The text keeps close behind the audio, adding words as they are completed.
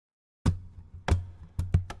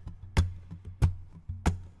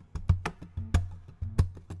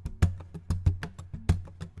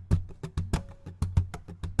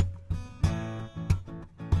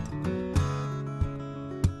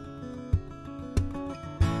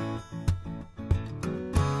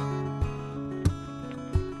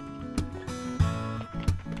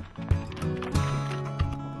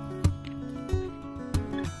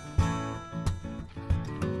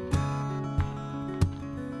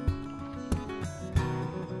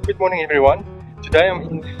Good morning everyone. Today I'm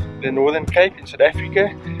in the Northern Cape in South Africa.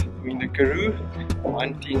 I'm in the Karoo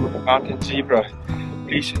hunting mountain zebra.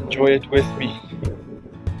 Please enjoy it with me.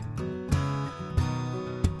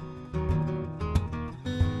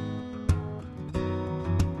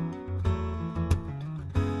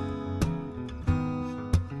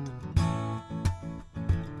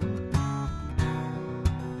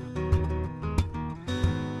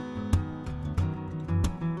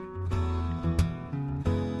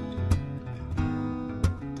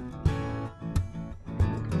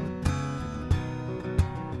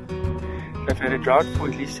 I've had a drought for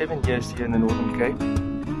at least 7 years here in the Northern Cape,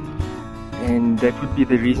 and that would be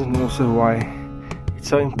the reason also why it's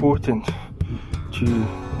so important to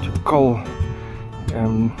cull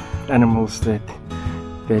animals that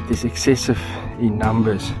is excessive in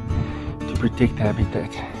numbers to protect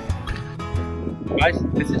habitat. Guys,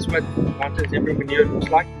 this is what mountain zebra manure looks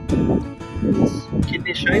like. It's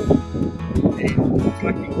kidney shaped and it's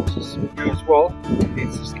like the horse's manure as well.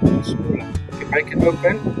 It's just a little smaller. If you break it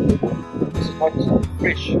open, it's not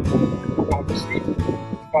fresh. Obviously,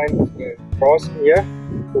 you find grass in here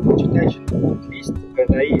for vegetation. At least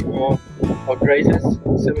they are grazers,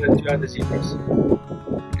 similar to other zebras.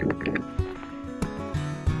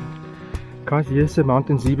 Guys, here's a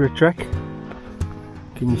mountain zebra track.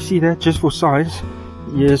 Can you see that? Just for size,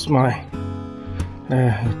 here's my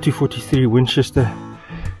 243 Winchester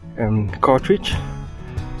cartridge.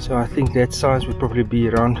 So I think that size would probably be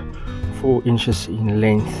around 4 inches in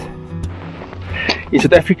length. In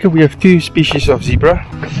South Africa we have two species of zebra.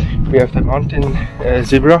 We have the mountain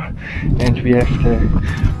zebra and we have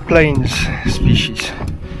the plains species.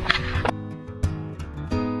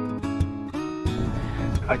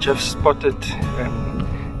 I just spotted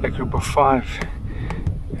a group of 5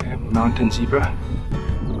 mountain zebra.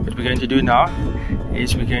 What we're going to do now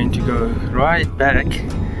is we're going to go right back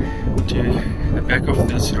to the back of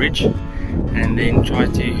this ridge and then try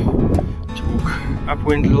to walk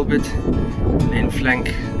upwind a little bit and then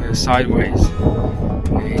flank sideways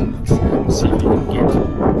and see if we can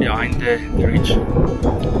get behind the ridge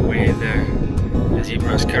where the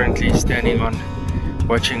zebra is currently standing on,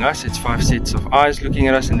 watching us. It's 5 sets of eyes looking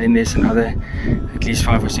at us, and then there's another at least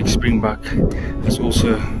 5 or 6 springbuck that's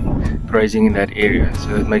also grazing in that area,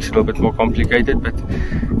 so it makes it a little bit more complicated, but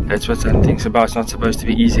that's what hunting's about. It's not supposed to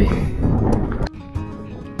be easy.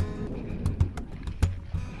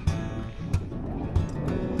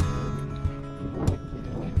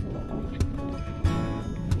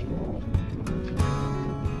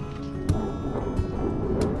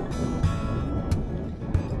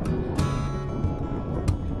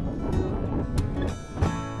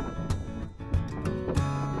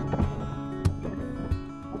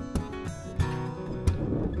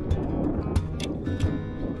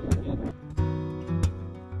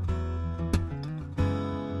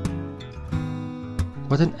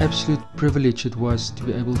 What an absolute privilege it was to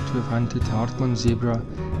be able to have hunted Hartmann Zebra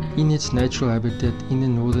in its natural habitat in the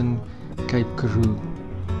Northern Cape Karoo.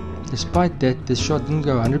 Despite that, the shot didn't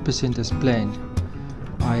go 100% as planned.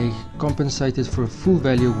 I compensated for a full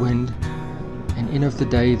value wind, and end of the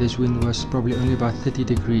day this wind was probably only about 30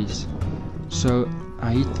 degrees. So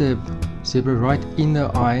I hit the zebra right in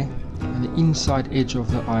the eye, on the inside edge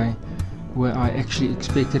of the eye, where I actually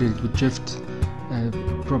expected it would drift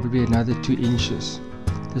probably another 2 inches.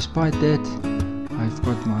 Despite that, I've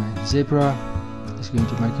got my zebra. It's going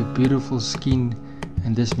to make a beautiful skin,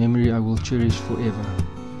 and this memory I will cherish forever.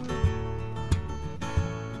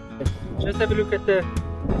 Just have a look at the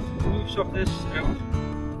hooves of this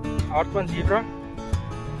Hartmann zebra.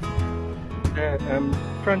 The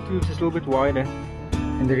front hooves is a little bit wider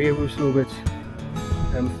and the rear hooves a little bit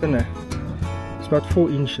thinner. It's about 4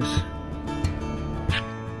 inches.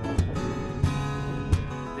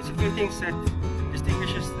 There's a few things that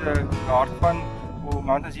distinguishes the Hartmann or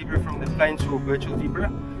mountain zebra from the plains or virtual zebra.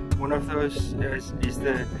 One of those is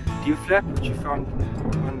the dew flap, which you found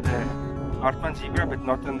on the Hartmann zebra but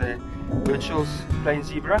not on the virtual plain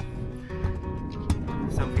zebra.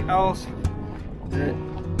 Something else, the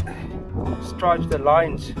stripes, the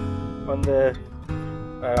lines on the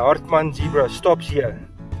Hartmann zebra stops here,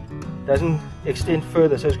 doesn't extend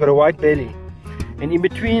further, so it's got a white belly, and in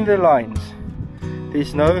between the lines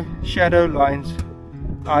there's no shadow lines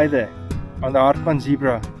either on the Hartmann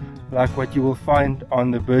zebra like what you will find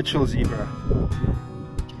on the virtual zebra.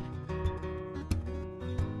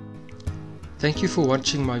 Thank you for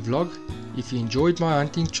watching my vlog. If you enjoyed my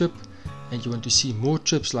hunting trip and you want to see more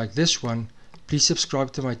trips like this one, please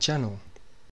subscribe to my channel.